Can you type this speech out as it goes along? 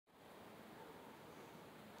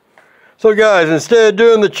So guys, instead of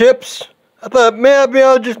doing the chips, I thought maybe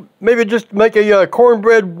I'll just make a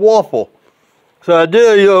cornbread waffle. So I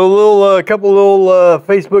did a couple little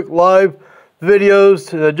Facebook Live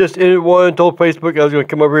videos. I just ended one, told Facebook I was going to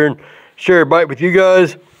come over here and share a bite with you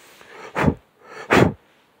guys.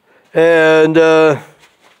 And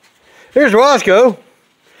here's Roscoe.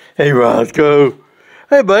 Hey Roscoe.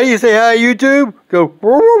 Hey buddy, you say hi YouTube? Go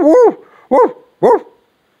woof woof woof woof.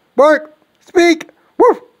 Bark. Speak.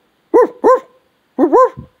 Woof woof woof woof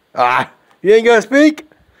woof. Ah, you ain't gonna speak?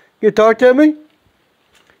 You talk to me?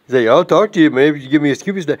 Say, I'll talk to you. Maybe you give me a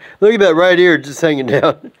Scooby snack. Look at that right ear just hanging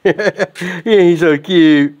down. Yeah, he's so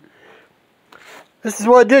cute. This is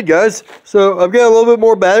what I did, guys. So I've got a little bit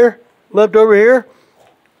more batter left over here.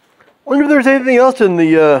 Wonder if there's anything else in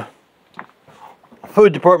the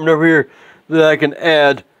food department over here that I can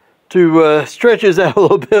add to stretch this out a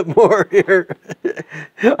little bit more here.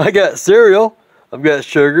 I got cereal, I've got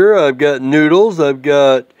sugar, I've got noodles, I've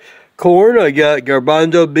got corn, I got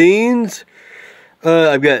garbanzo beans,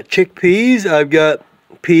 I've got chickpeas, I've got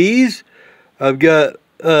peas, I've got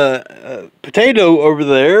potato over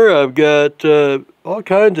there, I've got all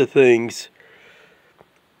kinds of things.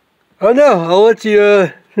 Oh no, I'll let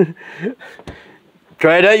you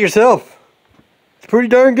try it out yourself. It's pretty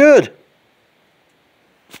darn good.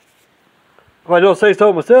 If I don't say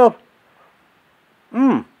so myself.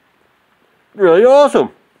 Really awesome.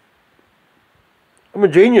 I'm a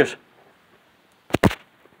genius.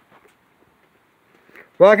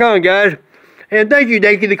 Rock on, guys. And thank you,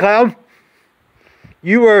 Danky the Clown.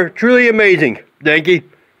 You are truly amazing, Danky.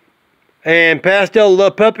 And Pastel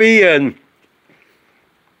the Puppy and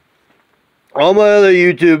all my other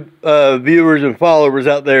YouTube viewers and followers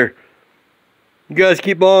out there. You guys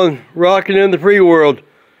keep on rocking in the free world.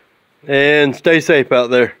 And stay safe out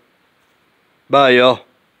there. Bye, y'all.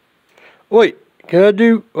 Wait, can I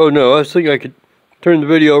do... Oh, no, I was thinking I could turn the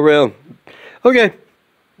video around. Okay,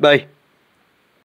 bye.